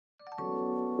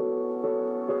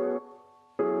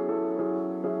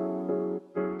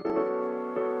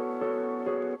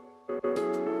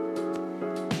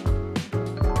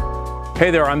Hey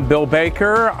there, I'm Bill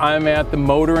Baker. I'm at the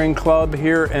Motoring Club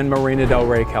here in Marina del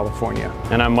Rey, California.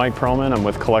 And I'm Mike Perlman. I'm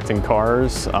with Collecting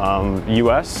Cars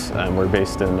US, and we're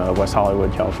based in West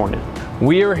Hollywood, California.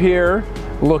 We are here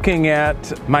looking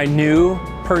at my new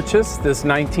purchase, this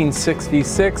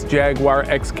 1966 Jaguar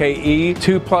XKE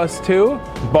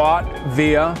 2+2, bought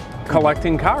via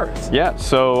Collecting Cars. Yeah,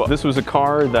 so this was a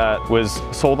car that was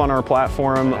sold on our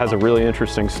platform. It has a really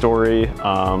interesting story.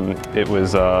 It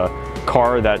was a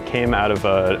car that came out of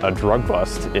a drug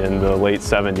bust in the late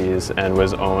 70s and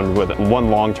was owned with one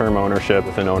long-term ownership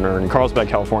with an owner in Carlsbad,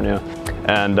 California.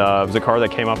 And it was a car that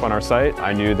came up on our site.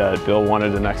 I knew that Bill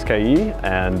wanted an XKE,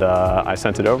 and I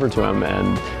sent it over to him,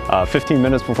 and 15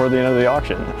 minutes before the end of the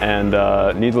auction. And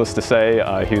needless to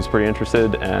say, he was pretty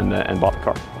interested and bought the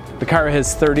car. The car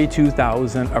has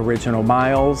 32,000 original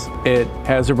miles. It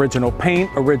has original paint,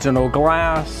 original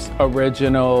glass,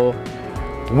 original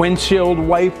windshield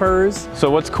wipers.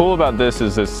 So what's cool about this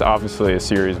is it's obviously a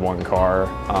Series 1 car,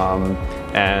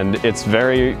 and it's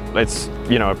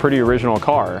a pretty original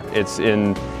car.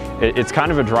 It's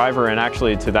kind of a driver, and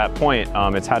actually to that point,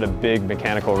 it's had a big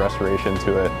mechanical restoration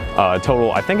to it.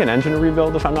 Total, I think an engine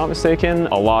rebuild if I'm not mistaken.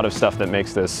 A lot of stuff that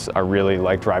makes this a really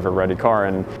driver-ready car,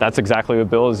 and that's exactly what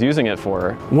Bill is using it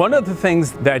for. One of the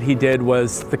things that he did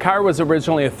was, the car was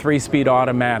originally a 3-speed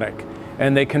automatic,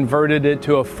 and they converted it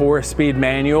to a 4-speed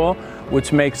manual,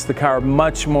 which makes the car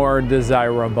much more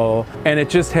desirable, and it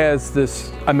just has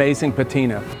this amazing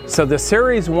patina. So the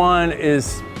Series 1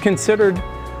 is considered,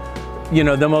 you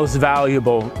know, the most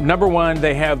valuable. Number one,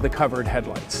 they have the covered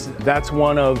headlights. That's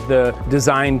one of the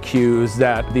design cues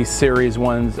that these Series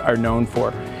 1s are known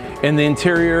for. In the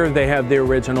interior, they have the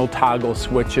original toggle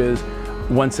switches.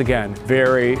 Once again,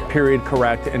 very period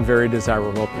correct and very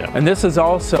desirable. Yeah. And this is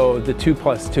also the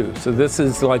 2+2. So this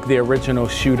is like the original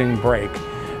shooting brake.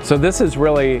 So this is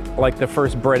really like the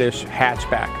first British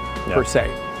hatchback, per se.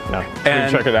 Yeah. Can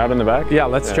you check it out in the back? Yeah,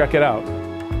 let's check it out.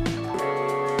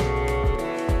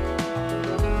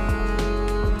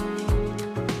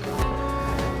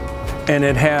 And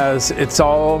it's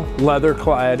all leather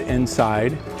clad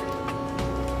inside.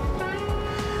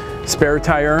 Spare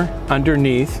tire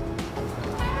underneath.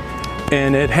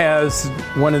 And it has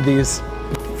one of these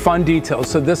fun details.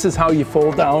 So this is how you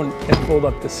fold down and fold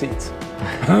up the seats.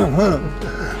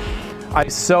 I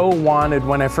so wanted,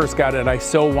 when I first got it, I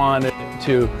so wanted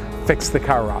to fix the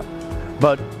car up.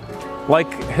 But like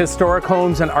historic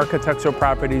homes and architectural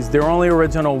properties, they're only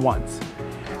original once.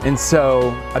 And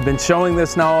so I've been showing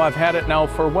this now, I've had it now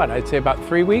for what, I'd say about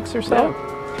 3 weeks or so?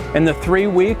 Yeah. In the 3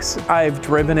 weeks, I've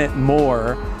driven it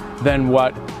more than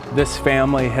what this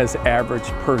family has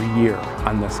averaged per year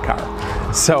on this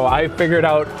car. So I figured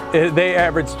out, they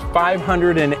averaged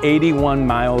 581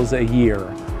 miles a year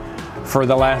for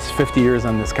the last 50 years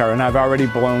on this car, and I've already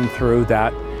blown through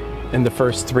that in the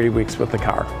first 3 weeks with the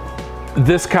car.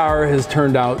 This car has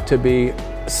turned out to be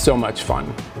so much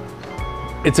fun.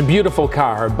 It's a beautiful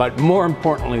car, but more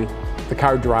importantly, the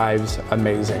car drives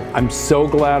amazing. I'm so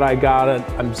glad I got it.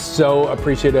 I'm so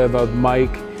appreciative of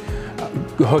Mike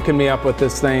hooking me up with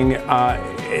this thing. I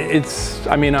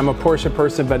mean, I'm a Porsche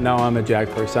person, but now I'm a Jag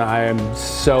person. I am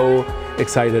so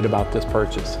excited about this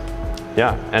purchase.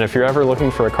 Yeah, and if you're ever looking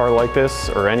for a car like this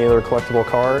or any other collectible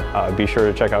car, be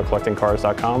sure to check out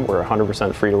collectingcars.com. We're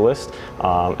 100% free to list,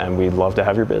 and we'd love to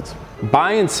have your bids.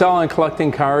 Buy and sell on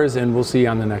Collecting Cars, and we'll see you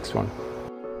on the next one.